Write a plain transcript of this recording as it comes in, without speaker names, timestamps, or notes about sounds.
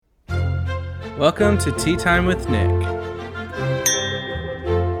Welcome to Tea Time with Nick.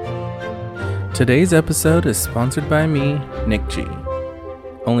 Today's episode is sponsored by me, Nick G.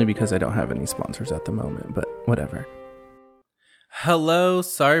 Only because I don't have any sponsors at the moment, but whatever. Hello,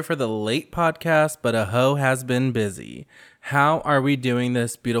 sorry for the late podcast, but a hoe has been busy. How are we doing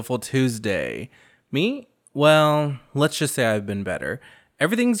this beautiful Tuesday? Me? Well, let's just say I've been better.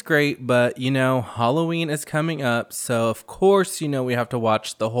 Everything's great, but, Halloween is coming up, so of course, we have to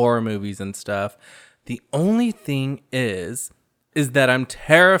watch the horror movies and stuff. The only thing is that I'm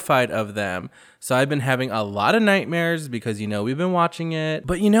terrified of them. So I've been having a lot of nightmares because, we've been watching it.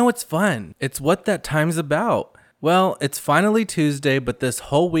 But it's fun. It's what that time's about. Well, it's finally Tuesday, but this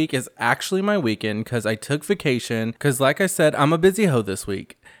whole week is actually my weekend because I took vacation. Because like I said, I'm a busy hoe this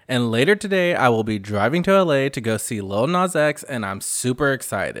week. And later today, I will be driving to LA to go see Lil Nas X, and I'm super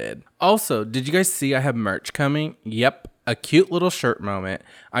excited. Also, did you guys see I have merch coming? Yep, a cute little shirt moment.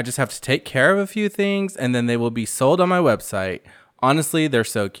 I just have to take care of a few things, and then they will be sold on my website. Honestly, they're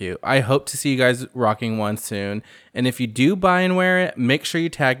so cute. I hope to see you guys rocking one soon. And if you do buy and wear it, make sure you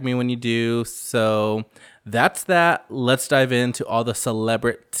tag me when you do. So that's that. Let's dive into all the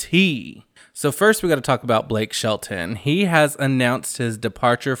celebrity. So first, we got to talk about Blake Shelton. He has announced his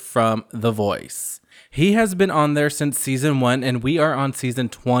departure from The Voice. He has been on there since season 1, and we are on season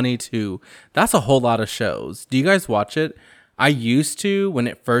 22. That's a whole lot of shows. Do you guys watch it? I used to when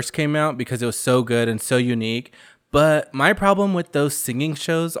it first came out because it was so good and so unique. But my problem with those singing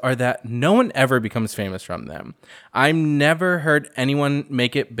shows are that no one ever becomes famous from them. I've never heard anyone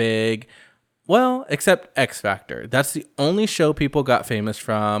make it big. Well, except X Factor. That's the only show people got famous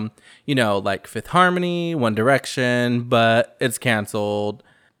from, like Fifth Harmony, One Direction, but it's canceled.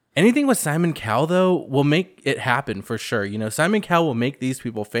 Anything with Simon Cowell, though, will make it happen for sure. Simon Cowell will make these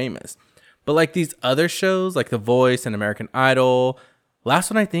people famous. But like these other shows, like The Voice and American Idol, last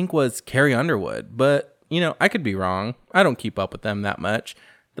one I think was Carrie Underwood. But, I could be wrong. I don't keep up with them that much.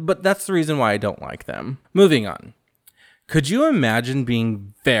 But that's the reason why I don't like them. Moving on. Could you imagine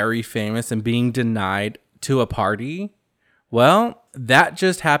being very famous and being denied to a party? Well, that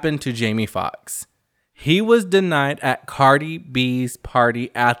just happened to Jamie Foxx. He was denied at Cardi B's party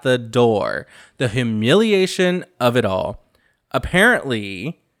at the door. The humiliation of it all.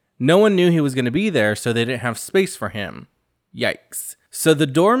 Apparently, no one knew he was going to be there, so they didn't have space for him. Yikes. So the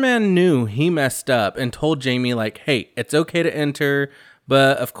doorman knew he messed up and told Jamie, hey, it's okay to enter.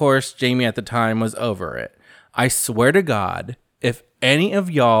 But of course, Jamie at the time was over it. I swear to God, if any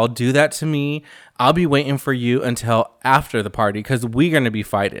of y'all do that to me, I'll be waiting for you until after the party because we're going to be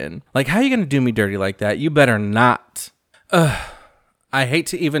fighting. How are you going to do me dirty like that? You better not. I hate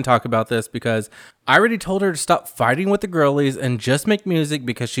to even talk about this because I already told her to stop fighting with the girlies and just make music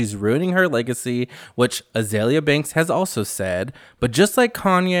because she's ruining her legacy, which Azalea Banks has also said. But just like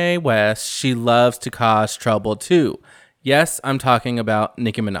Kanye West, she loves to cause trouble too. Yes, I'm talking about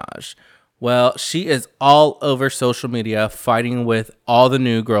Nicki Minaj. Well, she is all over social media fighting with all the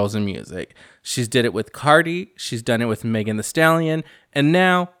new girls in music. She's did it with Cardi, she's done it with Megan Thee Stallion, and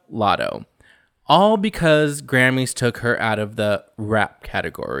now Lotto. All because Grammys took her out of the rap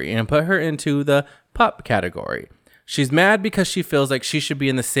category and put her into the pop category. She's mad because she feels like she should be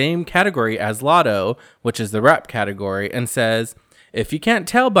in the same category as Lotto, which is the rap category, and says, if you can't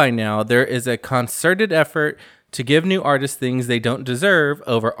tell by now, there is a concerted effort to give new artists things they don't deserve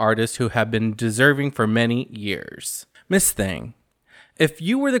over artists who have been deserving for many years. Miss Thing, if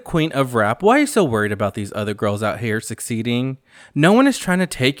you were the queen of rap, why are you so worried about these other girls out here succeeding? No one is trying to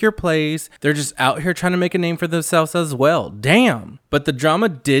take your place. They're just out here trying to make a name for themselves as well. Damn. But the drama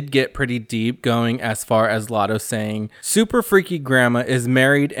did get pretty deep, going as far as Lotto saying, super freaky grandma is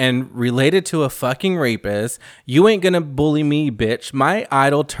married and related to a fucking rapist. You ain't gonna bully me, bitch. My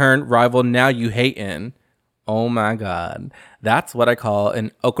idol turned rival, now you hatin'. Oh my God. That's what I call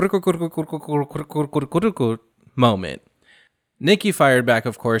an moment. Nicki fired back,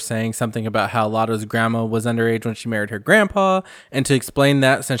 of course, saying something about how Lotto's grandma was underage when she married her grandpa, and to explain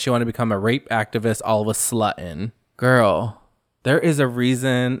that since she wanted to become a rape activist, all of a sluttin'. Girl, there is a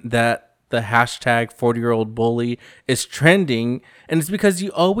reason that the hashtag 40-year-old bully is trending, and it's because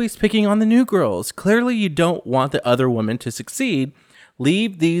you always picking on the new girls. Clearly you don't want the other women to succeed.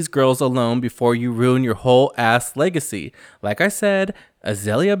 Leave these girls alone before you ruin your whole ass legacy. Like I said,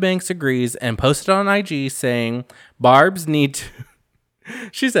 Azalea Banks agrees and posted on IG saying,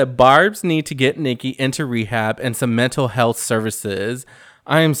 she said, Barb's need to get Nicki into rehab and some mental health services.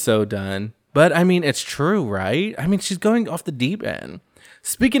 I am so done. But it's true, right? She's going off the deep end.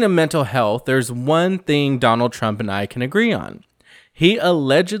 Speaking of mental health, there's one thing Donald Trump and I can agree on. He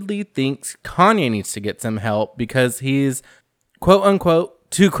allegedly thinks Kanye needs to get some help because he's, quote unquote,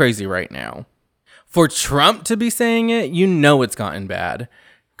 too crazy right now. For Trump to be saying it, you know it's gotten bad.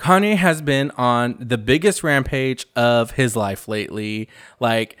 Kanye has been on the biggest rampage of his life lately.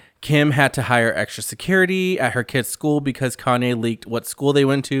 Like, Kim had to hire extra security at her kid's school because Kanye leaked what school they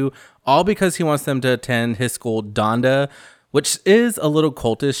went to, all because he wants them to attend his school, Donda, which is a little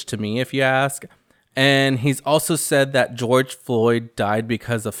cultish to me, if you ask. And he's also said that George Floyd died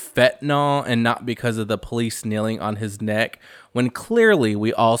because of fentanyl and not because of the police kneeling on his neck, when clearly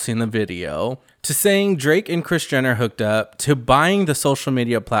we all seen the video, to saying Drake and Kris Jenner hooked up, to buying the social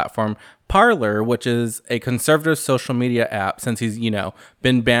media platform Parler, which is a conservative social media app since he's,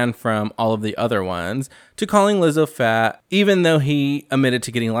 been banned from all of the other ones, to calling Lizzo fat, even though he admitted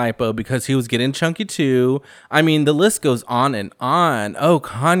to getting lipo because he was getting chunky too. I mean, the list goes on and on. Oh,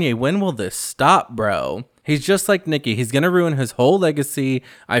 Kanye, when will this stop, bro? He's just like Nicki. He's going to ruin his whole legacy.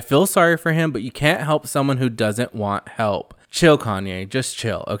 I feel sorry for him, but you can't help someone who doesn't want help. Chill, Kanye. Just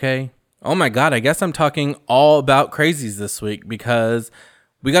chill, okay? Oh my God, I guess I'm talking all about Crazies this week because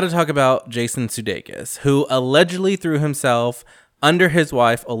we got to talk about Jason Sudeikis, who allegedly threw himself under his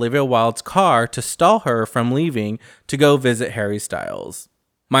wife Olivia Wilde's car to stall her from leaving to go visit Harry Styles.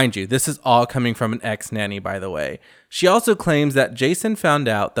 Mind you, this is all coming from an ex-nanny, by the way. She also claims that Jason found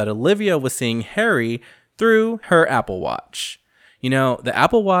out that Olivia was seeing Harry through her Apple Watch. The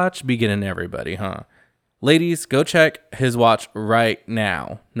Apple Watch be getting everybody, huh? Ladies, go check his watch right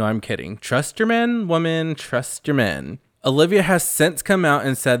now. No, I'm kidding. Trust your men, woman, trust your men. Olivia has since come out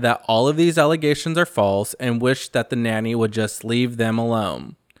and said that all of these allegations are false and wished that the nanny would just leave them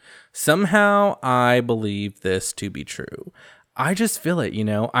alone. Somehow, I believe this to be true. I just feel it,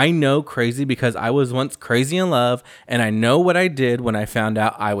 I know crazy because I was once crazy in love, and I know what I did when I found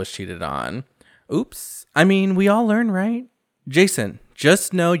out I was cheated on. Oops. I mean, we all learn, right? Jason,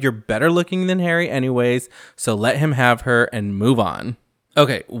 just know you're better looking than Harry anyways, so let him have her and move on.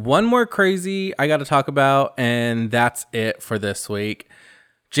 Okay, one more crazy I got to talk about, and that's it for this week.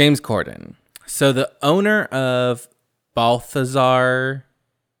 James Corden. So the owner of Balthazar,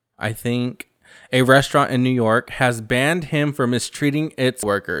 I think, a restaurant in New York, has banned him for mistreating its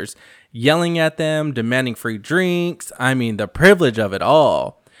workers, yelling at them, demanding free drinks. I mean, the privilege of it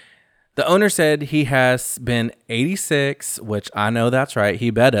all. The owner said he has been 86, which I know that's right, he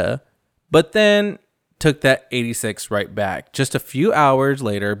better, but then took that 86 right back just a few hours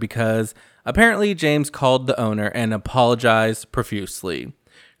later because apparently James called the owner and apologized profusely.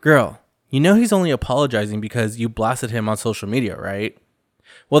 Girl, he's only apologizing because you blasted him on social media, right?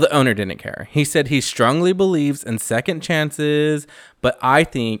 Well, the owner didn't care. He said he strongly believes in second chances, but I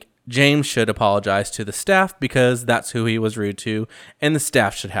think James should apologize to the staff because that's who he was rude to, and the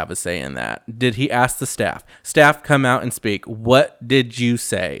staff should have a say in that. Did he ask the staff? Staff, come out and speak. What did you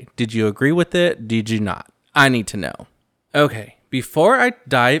say? Did you agree with it? Did you not? I need to know. Okay, before I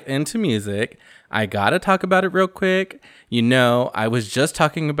dive into music, I gotta talk about it real quick. I was just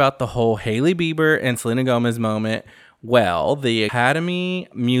talking about the whole Hailey Bieber and Selena Gomez moment. Well, the Academy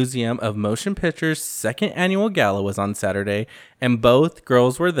Museum of Motion Pictures' second annual gala was on Saturday, and both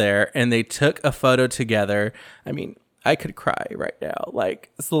girls were there, and they took a photo together. I mean, I could cry right now. Like,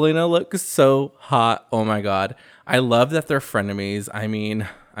 Selena looks so hot. Oh my God. I love that they're frenemies. I mean,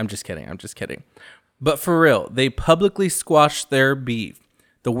 I'm just kidding. But for real, they publicly squashed their beef.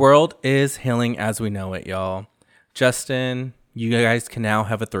 The world is healing as we know it, y'all. Justin, you guys can now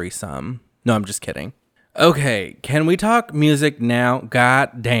have a threesome. No, I'm just kidding. Okay, can we talk music now?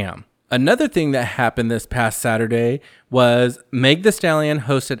 God damn. Another thing that happened this past Saturday was Meg Thee Stallion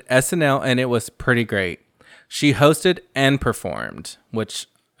hosted SNL, and it was pretty great. She hosted and performed, which,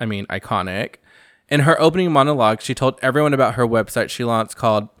 I mean, iconic. In her opening monologue, she told everyone about her website she launched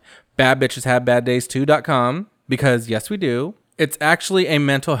called badbitcheshavebaddays2.com, because yes, we do. It's actually a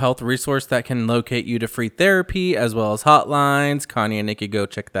mental health resource that can locate you to free therapy as well as hotlines. Kanye and Nicki, go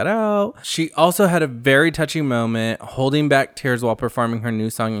check that out. She also had a very touching moment, holding back tears while performing her new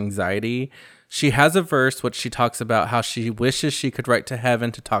song, Anxiety. She has a verse which she talks about how she wishes she could write to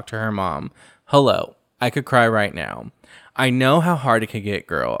heaven to talk to her mom. Hello, I could cry right now. I know how hard it could get,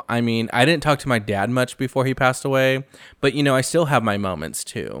 girl. I mean, I didn't talk to my dad much before he passed away, but I still have my moments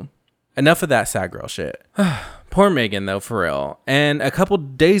too. Enough of that sad girl shit. Poor Megan, though, for real. And a couple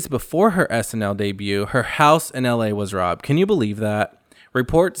days before her SNL debut, her house in LA was robbed. Can you believe that?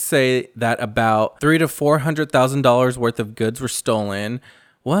 Reports say that about $300,000 to $400,000 worth of goods were stolen.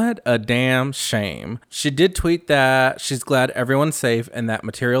 What a damn shame. She did tweet that she's glad everyone's safe and that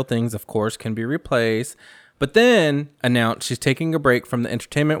material things, of course, can be replaced. But then announced she's taking a break from the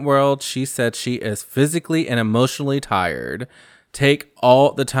entertainment world. She said she is physically and emotionally tired. Take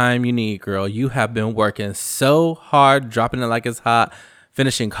all the time you need, girl. You have been working so hard, dropping it like it's hot,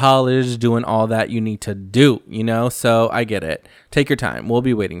 finishing college, doing all that you need to do, So I get it. Take your time. We'll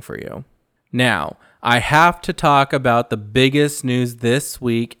be waiting for you. Now, I have to talk about the biggest news this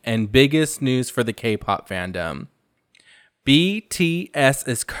week and biggest news for the K-pop fandom. BTS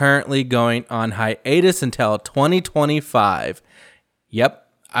is currently going on hiatus until 2025. Yep,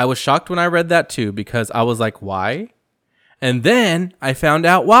 I was shocked when I read that too because I was like, why? And then I found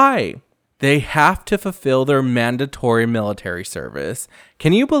out why. They have to fulfill their mandatory military service.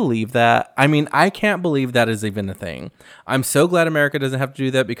 Can you believe that? I mean, I can't believe that is even a thing. I'm so glad America doesn't have to do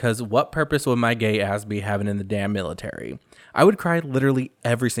that because what purpose would my gay ass be having in the damn military? I would cry literally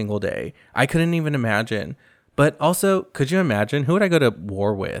every single day. I couldn't even imagine. But also, could you imagine? Who would I go to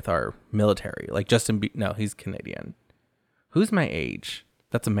war with or military? Like no, he's Canadian. Who's my age?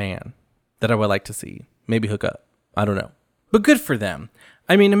 That's a man that I would like to see. Maybe hook up. I don't know. But good for them.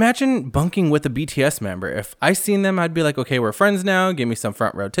 I mean, imagine bunking with a BTS member. If I seen them, I'd be like, okay, we're friends now. Give me some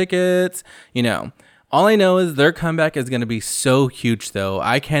front row tickets. All I know is their comeback is going to be so huge, though.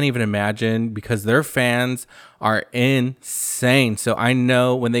 I can't even imagine because their fans are insane. So I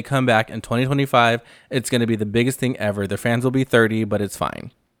know when they come back in 2025, it's going to be the biggest thing ever. Their fans will be 30, but it's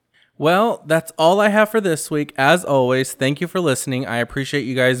fine. Well, that's all I have for this week. As always, thank you for listening. I appreciate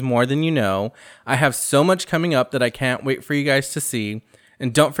you guys more than you know. I have so much coming up that I can't wait for you guys to see.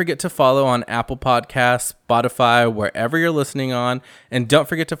 And don't forget to follow on Apple Podcasts, Spotify, wherever you're listening on. And don't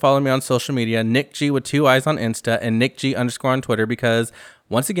forget to follow me on social media, Nick G with 2 eyes on Insta and Nick G _ on Twitter because,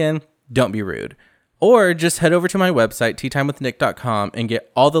 once again, don't be rude. Or just head over to my website, teatimewithnick.com, and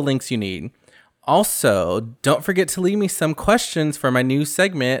get all the links you need. Also, don't forget to leave me some questions for my new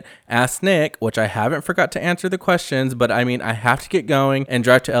segment, Ask Nick, which I haven't forgot to answer the questions, but I have to get going and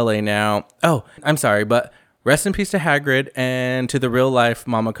drive to LA now. Oh, I'm sorry, but rest in peace to Hagrid and to the real life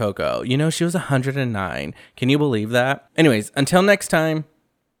Mama Coco. She was 109. Can you believe that? Anyways, until next time,